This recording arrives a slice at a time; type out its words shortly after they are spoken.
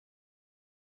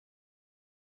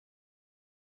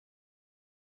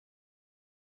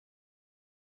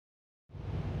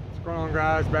going on,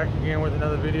 guys? Back again with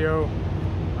another video.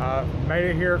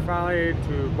 Made it here finally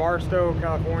to Barstow,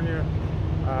 California.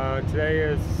 Today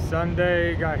is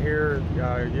Sunday. Got here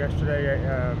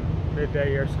yesterday,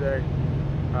 midday yesterday,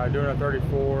 doing a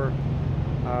 34.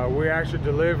 We actually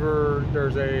delivered,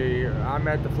 I'm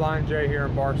at the Flying J here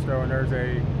in Barstow, and there's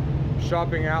a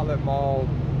shopping outlet mall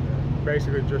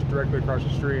basically just directly across the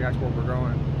street. That's where we're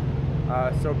going.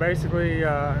 So basically,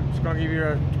 I'm just going to give you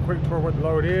a quick tour of what the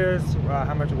load is,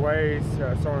 how much it weighs,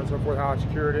 so on and so forth, how I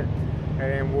secured it, and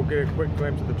then we'll get a quick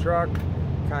glimpse of the truck,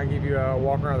 kind of give you a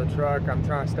walk around the truck. I'm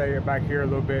trying to stay back here a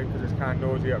little bit because it's kind of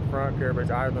noisy up front.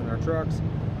 Everybody's idling their trucks.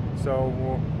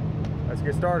 So let's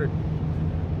get started.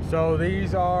 So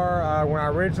these are, when I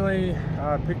originally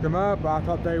picked them up, I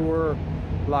thought they were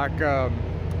like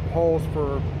poles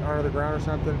for under the ground or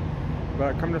something.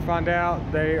 But come to find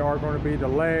out, they are going to be the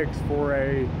legs for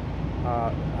a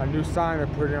new sign they're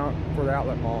putting out for the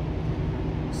outlet mall.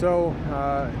 So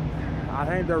I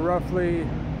think they're roughly,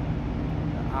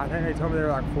 I think they told me they're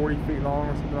like 40 feet long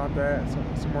or something like that,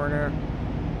 somewhere in there.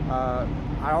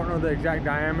 I don't know the exact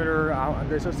diameter.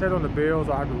 They said on the bills,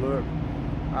 I'll have to look.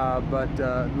 But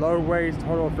load weighs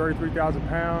total of 33,000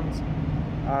 pounds.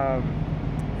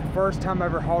 First time I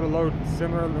ever hauled a load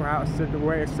similar to how the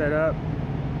way it's set up.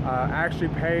 Actually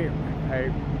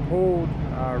pulled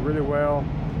really well.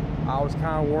 I was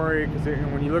kind of worried because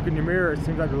when you look in your mirror, it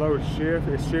seems like the load is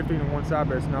shifting to one side,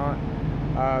 but it's not.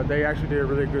 They actually did a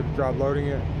really good job loading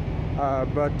it.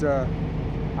 But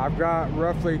I've got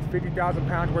roughly 50,000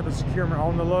 pounds worth of securement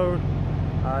on the load.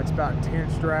 It's about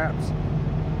 10 straps.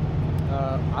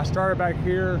 I started back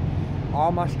here.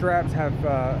 All my straps have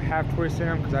half twists in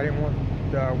them because I didn't want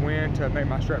the wind to make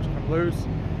my straps come loose.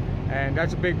 And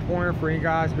that's a big pointer for any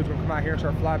guys who's going to come out here and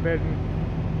start flatbedding.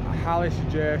 I highly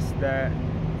suggest that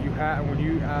when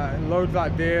you loads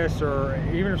like this, or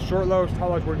even short loads,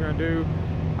 tall loads, what you're going to do,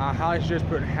 I highly suggest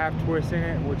putting half twist in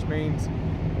it, which means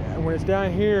when it's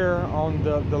down here on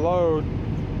the load,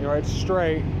 you know, it's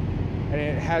straight and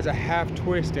it has a half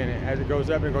twist in it. As it goes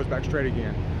up and it goes back straight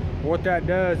again. What that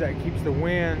does, that keeps the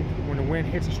wind, when the wind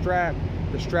hits the strap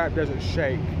doesn't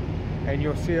shake. And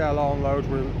you'll see that a lot on loads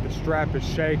where the strap is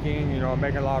shaking, you know,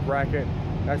 making a lot of racket.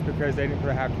 That's because they didn't put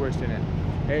a half twist in it.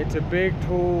 It's a big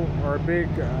tool, or a big,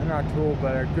 not tool,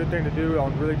 but a good thing to do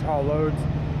on really tall loads.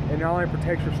 It not only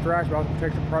protects your straps, but also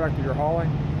protects the product that you're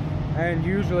hauling. And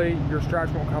usually your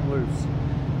straps won't come loose.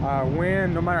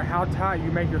 Wind, no matter how tight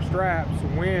you make your straps,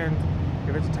 wind,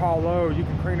 if it's a tall load, you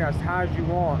can crank it as high as you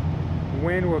want.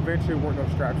 Wind will eventually work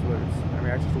those straps loose. I mean,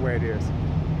 that's just the way it is.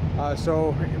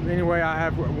 So anyway, I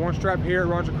have one strap here, it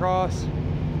runs across,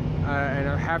 and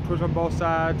a half twist on both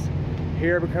sides.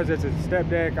 Here, because it's a step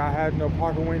deck, I had no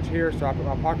pocket winch here, so I put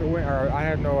my pocket winch, or I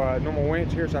had no normal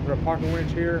winch here, so I put a pocket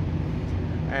winch here,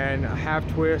 and a half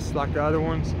twist like the other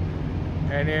ones.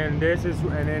 And then this is,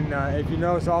 and then if you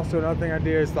notice, also another thing I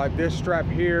did is like this strap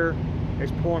here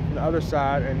is pulling from the other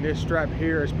side, and this strap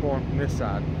here is pulling from this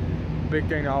side. Big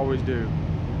thing to always do.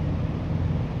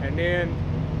 And then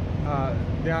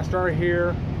I started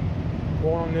here,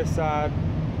 pulling on this side,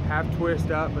 half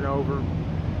twist up and over.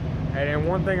 And then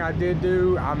one thing I did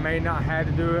do, I may not have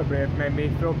to do it, but it made me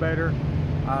feel better.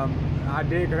 I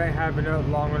did, because I didn't have enough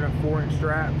long enough 4-inch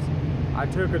straps. I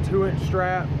took a 2-inch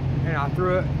strap and I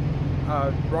threw it,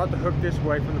 brought the hook this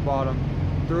way from the bottom,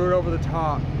 threw it over the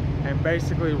top, and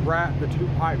basically wrapped the two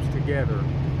pipes together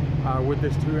with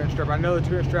this 2-inch strap. I know the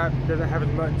 2-inch strap doesn't have as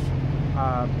much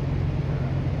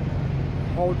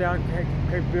hold down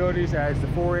capabilities as the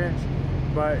 4-inch,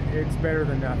 but it's better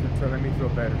than nothing, so it made me feel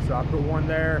better. So I put one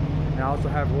there, and I also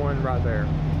have one right there.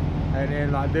 And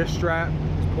then like this strap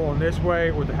is pulling this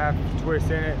way with the half twist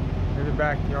in it in the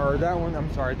back, or that one,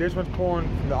 I'm sorry, this one's pulling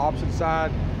from the opposite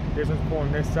side, this one's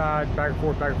pulling this side, back and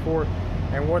forth, back and forth.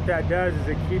 And what that does is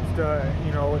it keeps the,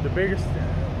 you know, the biggest,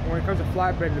 when it comes to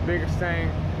flatbed, the biggest thing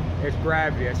is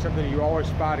gravity. It's something you always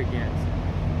fight against.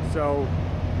 So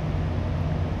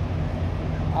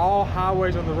all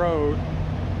highways on the road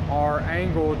are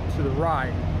angled to the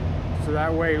right, so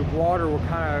that way water will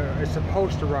it's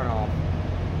supposed to run off.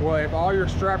 Well, if all your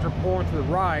straps are pulling to the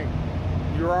right,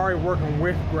 you're already working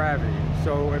with gravity.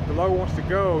 So if the load wants to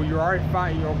go, you're already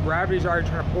fighting, you know, gravity's already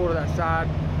trying to pull to that side,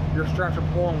 your straps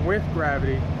are pulling with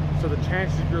gravity, so the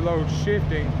chances of your load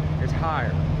shifting is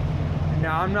higher.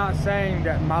 Now, I'm not saying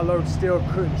that my load still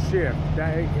couldn't shift,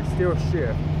 that it can still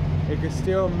shift. It can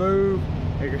still move,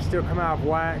 it can still come out of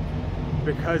whack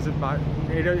because of I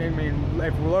mean,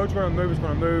 if the load's going to move, it's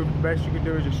going to move. The best you can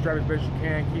do is just strap as best you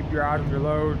can, keep your eyes on your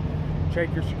load,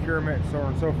 check your securement, so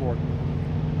on and so forth.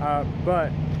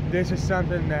 But this is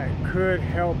something that could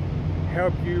help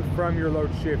help you from your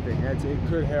load shifting. It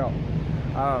could help.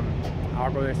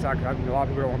 I'll go this side because a lot of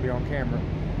people don't want to be on camera.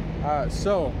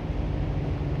 So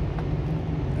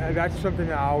that's something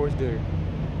that I always do.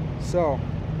 So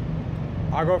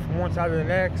I go from one side to the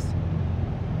next,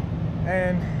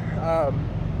 and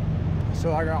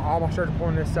so I got all my shirts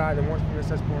pulling this side, and once from this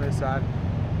side's pulling this side.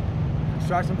 So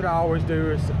that's something I always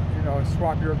do is, you know,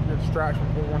 swap your straps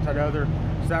from one side to the other,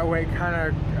 so that way it kind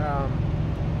of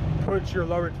puts your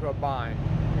load into a bind,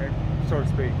 so to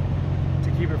speak,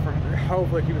 to keep it from,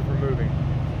 hopefully keep it from moving.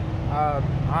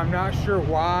 I'm not sure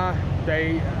why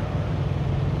they,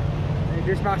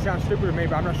 this might sound stupid to me,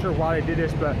 but I'm not sure why they did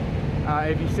this, but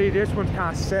if you see, this one's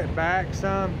kind of set back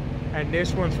some, and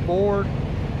this one's forward,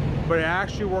 but it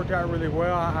actually worked out really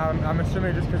well. I'm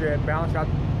assuming just because it balanced out,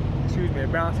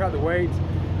 it balanced out the weights.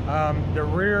 The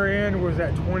rear end was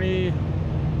at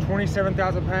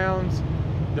 27,000 pounds.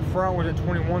 The front was at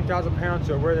 21,000 pounds,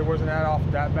 so it really wasn't that off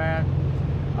that bad.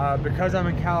 Because I'm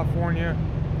in California,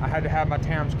 I had to have my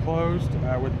TAMs closed.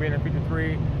 With being a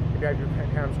 53, you have your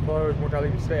TAMs closed. Once I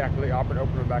leave the state, I can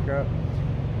open them back up.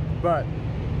 But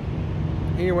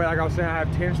anyway, like I was saying, I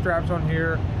have 10 straps on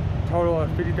here, total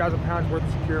of 50,000 pounds worth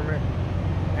of securement.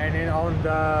 And then on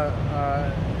the,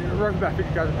 roughly about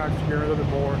 50,000 pounds of securement, a little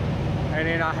bit more. And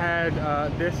then I had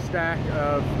this stack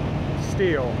of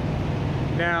steel.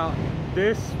 Now,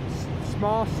 this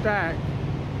small stack,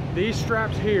 these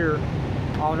straps here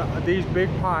on these big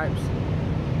pipes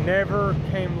never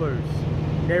came loose,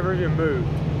 never even moved.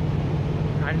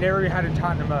 I never even had to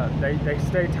tighten them up. They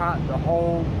stayed tight the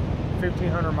whole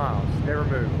 1,500 miles, never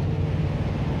moved.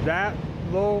 That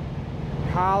little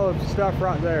pile of stuff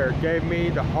right there gave me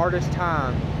the hardest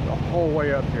time the whole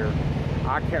way up here.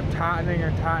 I kept tightening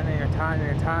and tightening and tightening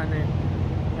and tightening,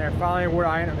 and finally what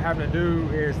I ended up having to do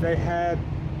is they had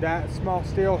that small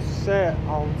steel set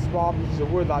on small pieces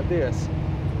of wood like this.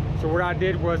 So what I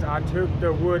did was I took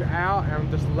the wood out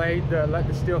and just let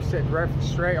the steel sit directly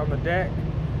straight on the deck,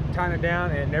 tightened it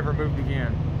down, and it never moved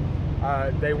again.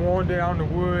 They wanted it on the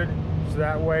wood so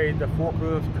that way the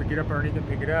forklift could get up underneath and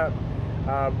pick it up.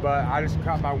 But I just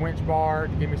cut my winch bar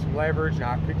to give me some leverage, and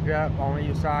I picked it up on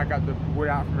either side, got the wood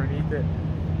out from underneath it,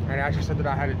 and actually something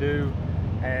I had to do,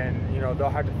 and you know, they'll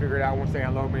have to figure it out once they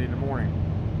unload me in the morning.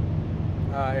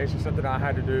 It's just something I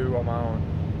had to do on my own,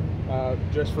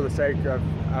 just for the sake of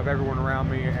everyone around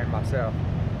me and myself.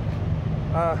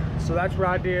 So that's what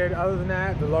I did. Other than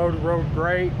that, the load rode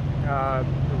great,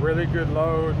 really good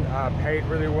load, paid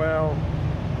really well.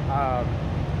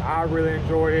 I really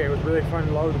enjoyed it. It was really fun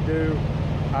to load to do.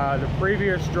 The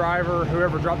previous driver,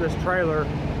 whoever dropped this trailer,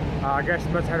 I guess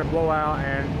must have had a blowout,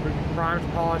 and Prime's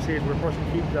policy is we're supposed to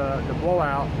keep the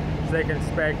blowout so they can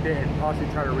inspect it and possibly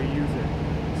try to reuse it.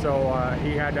 So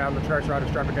he had to have the trailer, so I had to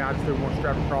strap it down, just threw one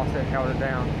strap across it and held it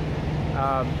down.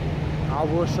 I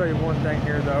will show you one thing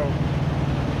here though,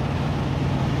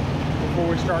 before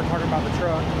we start talking about the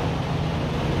truck.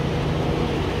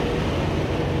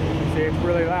 See, it's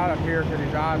really loud up here because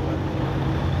he's idling.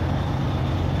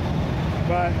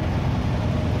 But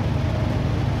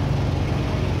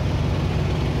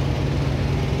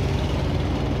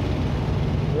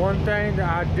one thing that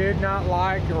I did not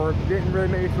like, or didn't really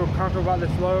make me feel comfortable about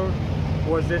this load,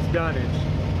 was this dunnage.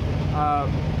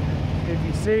 If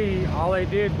you see, all they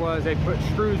did was they put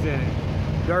screws in it.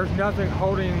 There's nothing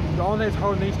holding, the only thing that's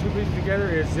holding these two pieces together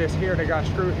is this here. They got a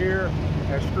screw here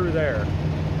and a screw there.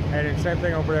 And then same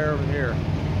thing over there, over here.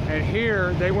 And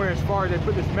here, they went as far as they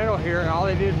put this metal here, and all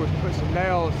they did was put some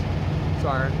nails,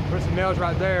 put some nails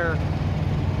right there.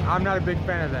 I'm not a big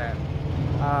fan of that.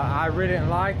 I really didn't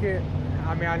like it.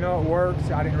 I mean, I know it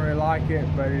works. I didn't really like it,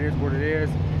 but it is what it is.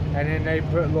 And then they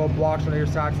put little blocks on either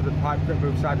side so the pipe couldn't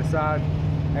move side to side.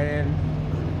 And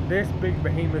this big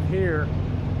behemoth here,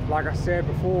 like I said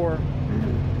before,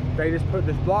 they just put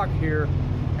this block here,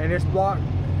 and this block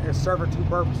is serving two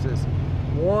purposes.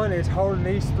 One is holding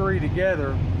these three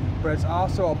together, but it's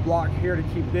also a block here to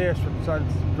keep this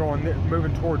from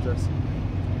moving towards us.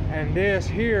 And this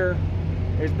here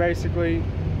is basically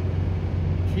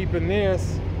keeping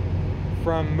this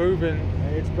from moving.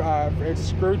 It's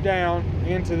screwed down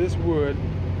into this wood,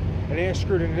 and then it's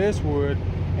screwed into this wood,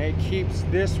 and it keeps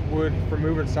this wood from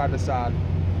moving side to side.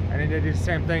 And then they do the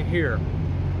same thing here,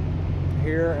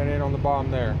 and then on the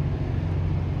bottom there.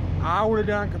 I would have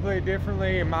done completely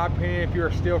differently, in my opinion. If you're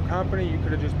a steel company, you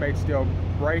could have just made steel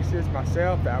braces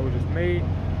myself. That was just me,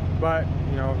 but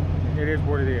you know, it is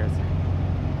what it is.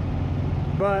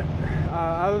 But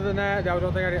other than that, that was the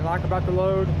only thing I didn't like about the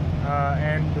load.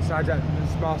 And besides that, the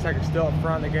small stack is still up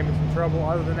front. They gave me some trouble.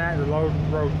 Other than that, the load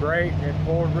rode great. It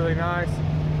pulled really nice.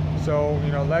 So,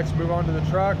 you know, let's move on to the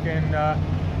truck, and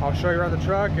I'll show you around the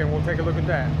truck and we'll take a look at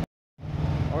that.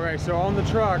 Okay, so on the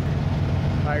truck,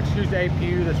 excuse the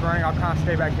APU that's running, I'll kind of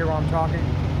stay back here while I'm talking.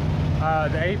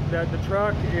 The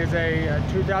truck is a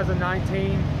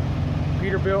 2019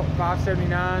 Peterbilt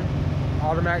 579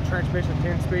 automatic transmission,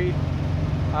 10-speed.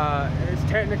 It's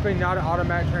technically not an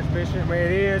automatic transmission. I mean,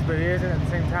 it is, but it isn't at the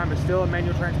same time. It's still a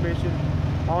manual transmission.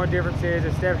 Only difference is,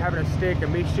 instead of having a stick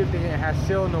and me shifting it, it has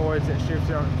solenoids that shifts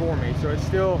it for me. So it's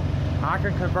still, I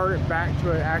can convert it back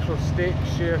to an actual stick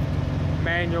shift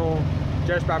manual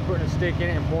just by putting a stick in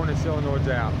it and pulling the solenoids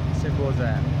out. Simple as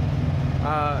that.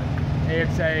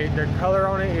 The color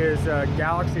on it is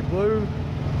Galaxy Blue.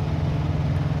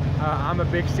 I'm a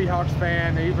big Seahawks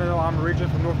fan, even though I'm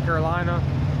originally from North Carolina.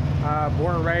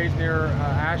 Born and raised near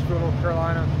Asheville, North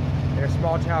Carolina, in a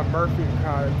small town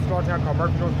called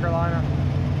Murphy, North Carolina.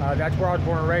 That's where I was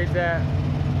born and raised at.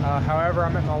 However, I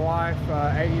met my wife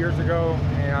 8 years ago,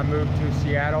 and I moved to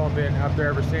Seattle and been up there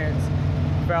ever since.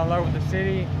 Fell in love with the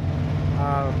city,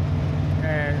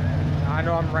 and I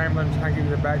know I'm rambling, trying to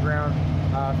give you the background.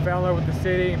 Fell in love with the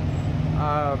city.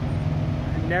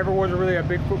 Never was really a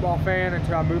big football fan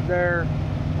until I moved there.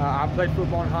 I played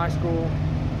football in high school,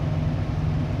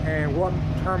 and what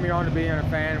turned me on to being a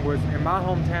fan was in my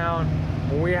hometown,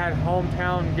 when we had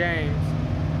hometown games,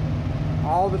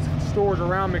 all the stores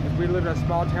around me, because we lived in a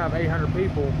small town of 800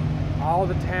 people, all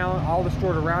the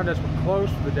stores around us were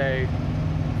closed for the day,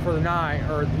 for the night,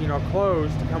 or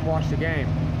closed to come watch the game.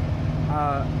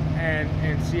 And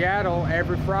in Seattle,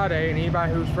 every Friday, and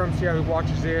anybody who's from Seattle who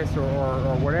watches this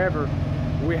or whatever,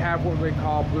 we have what we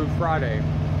call Blue Friday.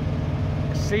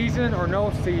 Season or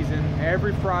no season,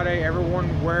 every Friday,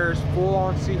 everyone wears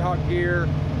full-on Seahawk gear,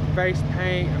 face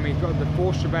paint, go the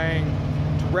full shebang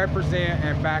to represent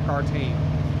and back our team.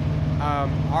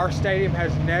 Our stadium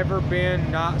has never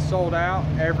been not sold out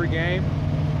every game.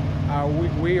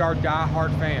 We are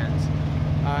die-hard fans.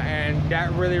 And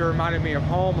that really reminded me of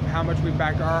home, of how much we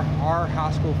backed our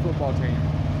high school football team.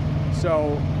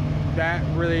 So that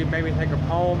really made me think of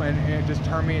home, and it just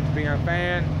turned me into being a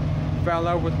fan. Fell in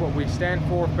love with what we stand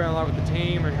for, fell in love with the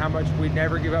team, and how much we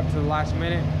never give up to the last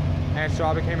minute. And so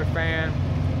I became a fan.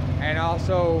 And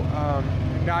also,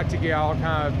 not to get all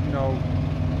kind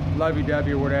of,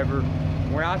 lovey-dovey or whatever,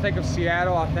 when I think of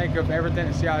Seattle, I think of everything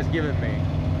that Seattle has given me.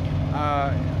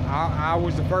 I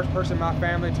was the first person in my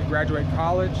family to graduate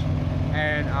college,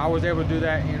 and I was able to do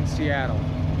that in Seattle.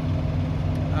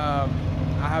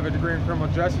 I have a degree in criminal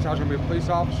justice. I was going to be a police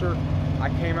officer. I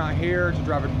came out here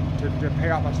to pay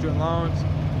off my student loans,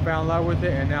 fell in love with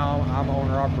it, and now I'm an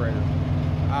owner-operator.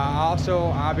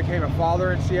 I became a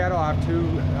father in Seattle. I have two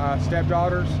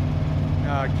stepdaughters,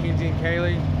 Kinsey and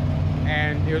Kaylee,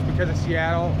 and it was because of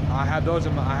Seattle. I have them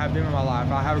in my life.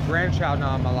 I have a grandchild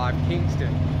now in my life,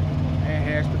 Kingston, and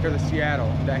it's because of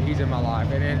Seattle that he's in my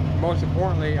life. And then most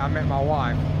importantly, I met my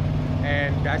wife,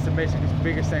 and that's the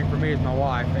biggest thing for me is my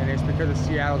wife, and it's because of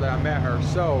Seattle that I met her.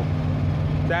 So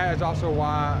that is also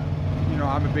why,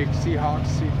 I'm a big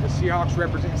Seahawks. The Seahawks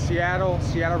represent Seattle.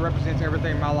 Seattle represents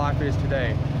everything my life is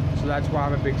today. So that's why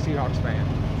I'm a big Seahawks fan.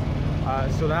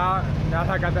 So now that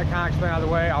I got that kind of explained out of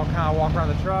the way, I'll kind of walk around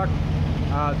the truck.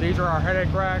 These are our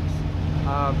headache racks.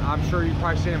 I'm sure you've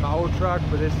probably seen in my old truck,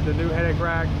 but this is the new headache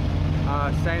rack.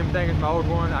 Same thing as my old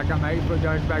one. I got my 8-foot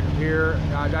guns back up here.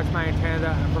 That's my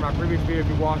antenna from my previous video. If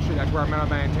you watched it, that's where I mounted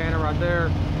my antenna right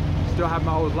there. Still have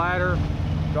my old ladder.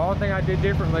 The only thing I did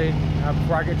differently,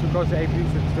 before I get too close to AP so you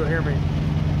can still hear me,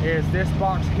 is this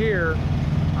box here,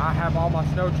 I have all my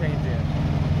snow chains in.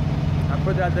 I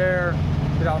put that there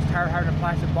because I was tired of having a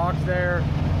plastic box there.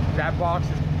 That box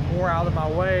is more out of my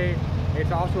way.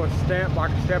 It's also a step I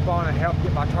can step on and help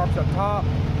get my tarps up top.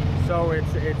 So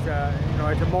it's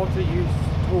a multi-use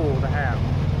tool to have.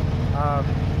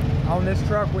 On this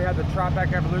truck we have the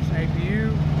Tri-Pack Evolution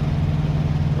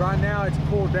APU. Right now it's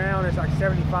cooled down, it's like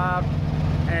 75,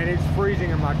 and it's freezing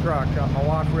in my truck. My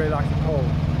wife really likes it cold,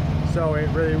 so it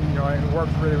really, it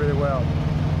works really, really well.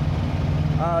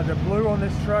 The blue on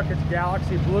this truck is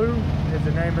Galaxy Blue, is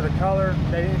the name of the color.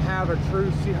 They didn't have a true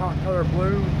Seahawk color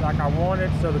blue like I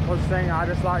wanted, so the closest thing I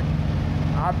just like,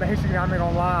 I'm not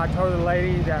gonna lie, I told the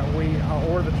lady that we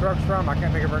ordered the trucks from, I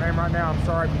can't think of her name right now, I'm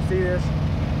sorry if you see this.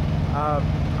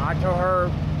 I told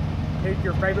her, pick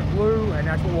your favorite blue, and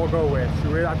that's what we'll go with. She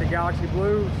really liked the Galaxy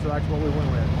Blue, so that's what we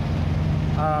went with.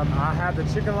 I have the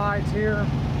chicken lights here.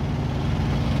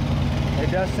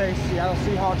 It does say Seattle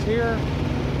Seahawks here.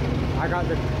 I got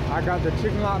the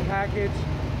chicken light package,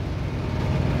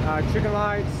 chicken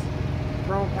lights,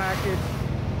 chrome package,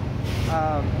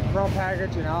 chrome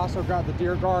package, and I also got the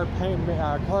Deer Guard paint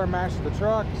color match for the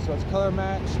truck, so it's color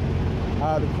matched.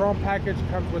 The chrome package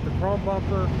comes with the chrome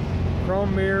bumper,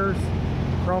 chrome mirrors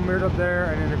up there,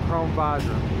 and then the chrome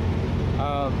visor.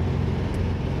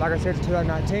 Like I said, it's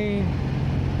 2019.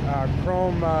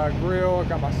 Chrome grill.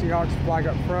 Got my Seahawks flag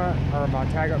up front, or my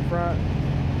tag up front.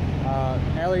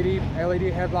 LED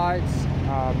headlights,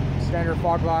 standard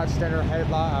fog lights, standard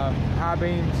headlight, high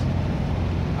beams.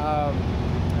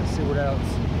 Let's see what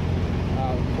else.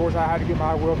 Of course, I had to get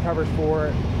my wheel covers for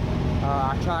it.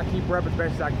 I try to keep rep as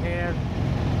best as I can.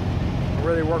 It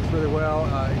really works really well.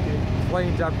 It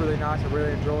cleans up really nice. I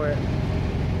really enjoy it.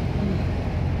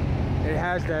 It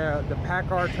has the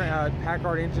Packard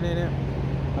engine in it.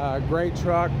 Great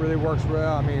truck, really works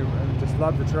well. I mean, just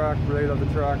love the truck, really love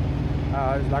the truck.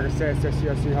 Like I said, it says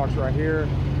Seahawks right here.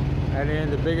 And then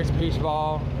the biggest piece of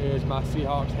all is my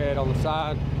Seahawks head on the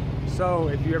side. So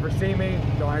if you ever see me,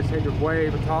 don't hesitate to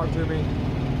wave and talk to me.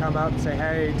 Come up and say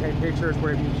hey, take pictures,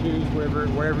 whatever you choose,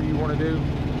 whatever you want to do.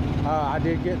 I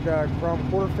did get the chrome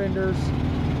quarter fenders.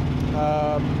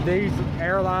 These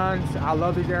airlines, I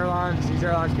love these airlines. These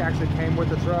airlines actually came with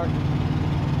the truck.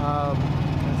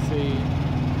 Let's see.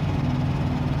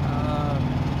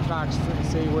 Trying to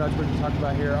see what else we can talk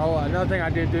about here. Oh, another thing I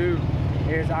did do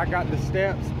is I got the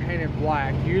steps painted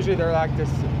black. Usually they're like this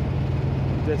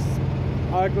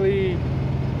ugly,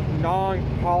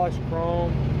 non-polished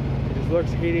chrome. It just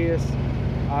looks hideous.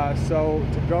 So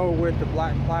to go with the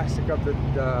black plastic of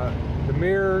the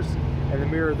mirrors, and the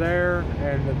mirror there,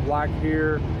 and the black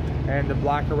here, and the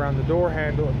black around the door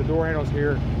handles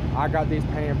here, I got these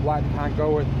painted black to kind of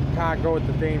go with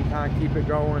the theme, kind of keep it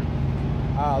going.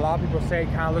 A lot of people say it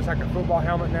kind of looks like a football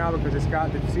helmet now because it's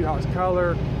got the Seahawks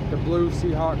color, the blue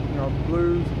Seahawk,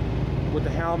 blues with the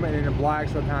helmet, and the black,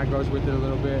 so it kind of goes with it a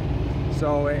little bit.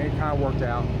 So it kind of worked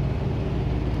out.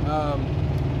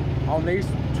 On these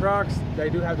trucks, they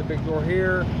do have the big door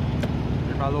here.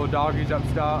 There's my little doggies up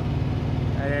top.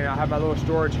 And then I have my little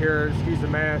storage here, excuse the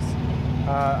mess.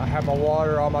 I have my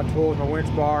water, all my tools, my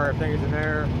winch bar, everything is in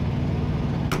there.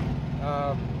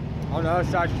 On the other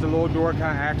side, just a little door kind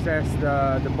of access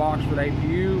the box for the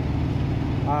APU.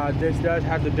 This does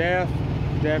have the DEF.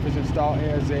 DEF is installed,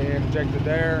 is injected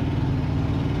there.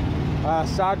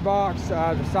 Side box,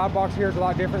 the side box here is a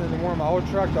lot different than the one on my old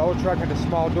truck. The old truck had a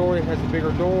small door, it has a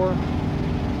bigger door.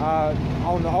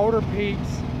 On the older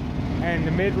Peaks and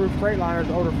the mid-roof Freightliners,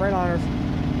 the older Freightliners,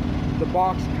 the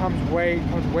box comes way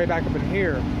back up in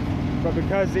here. But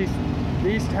because these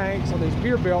tanks on these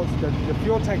Peterbilts, the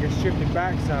fuel tank is shifted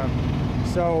back some,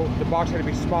 so the box had to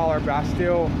be smaller, but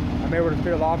I'm able to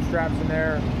fit lob straps in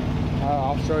there.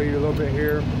 I'll show you a little bit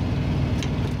here.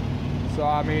 So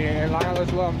I mean, and like I know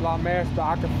it's a lot mess, but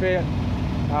I can fit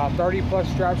 30 plus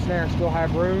straps in there and still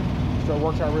have room, so it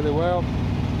works out really well.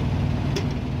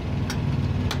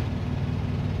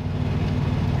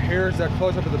 Here's a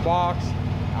close-up of the box.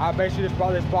 I basically just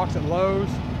bought this box at Lowe's.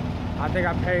 I think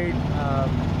I paid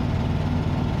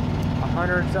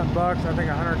 100 something bucks. I think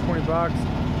 120 bucks.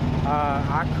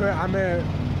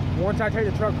 Once I take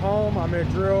the truck home, I'm gonna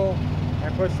drill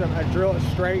and drill it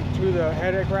straight to the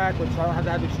headache rack, which I don't have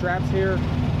to have these straps here,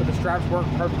 but the straps work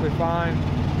perfectly fine.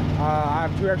 I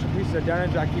have 2 extra pieces of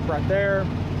dunnage I keep right there.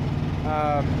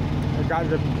 I got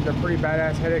the pretty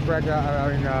badass headache rack,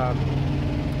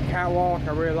 catwalk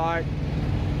I really like.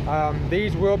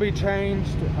 These will be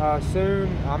changed soon.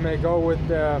 I'm gonna go with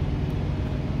the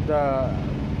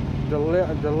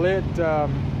lit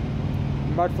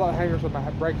mud flat hangers with my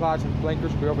brake lights and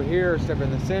blinkers will be over here instead of in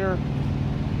the center.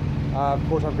 Of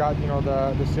course, I've got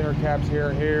the center caps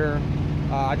here.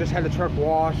 I just had the truck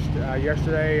washed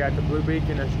yesterday at the Blue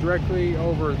Beacon. It's directly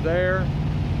over there.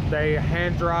 They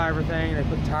hand dry everything. They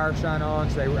put tire shine on,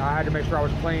 so I had to make sure I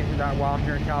was clean while I'm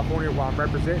here in California, while I'm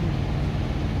representing.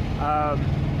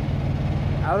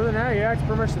 Other than that, yeah, it's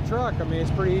pretty much the truck. I mean,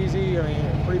 it's pretty easy. I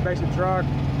mean, pretty basic truck.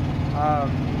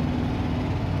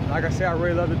 Like I said, I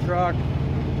really love the truck.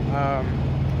 I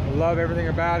love everything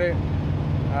about it.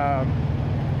 I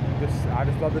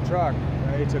just love the truck.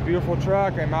 It's a beautiful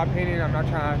truck, in my opinion. I'm not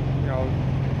trying to,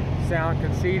 sound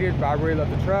conceited, but I really love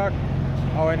the truck.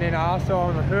 Oh, and then I also,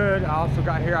 on the hood, I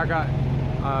got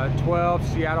 12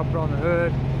 Seattle put on the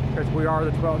hood, because we are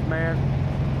the 12th man.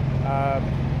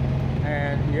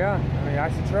 And yeah, I mean,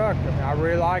 that's the truck. I mean, I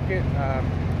really like it.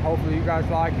 Hopefully you guys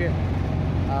like it.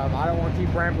 I don't want to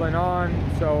keep rambling on,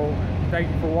 so thank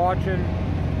you for watching.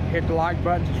 Hit the like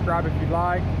button, subscribe if you'd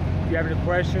like. If you have any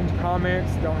questions,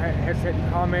 comments, don't hesitate to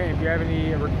comment. If you have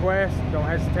any requests, don't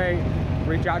hesitate.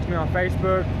 Reach out to me on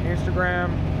Facebook, Instagram,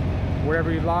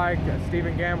 wherever you'd like.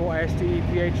 Stephen Gamble,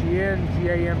 STEPHEN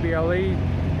GAMBLE.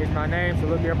 is my name, so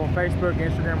look me up on Facebook,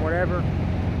 Instagram, whatever.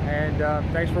 And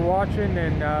thanks for watching,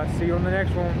 and see you on the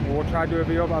next one. We'll try to do a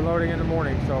video about loading in the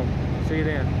morning, so see you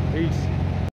then. Peace.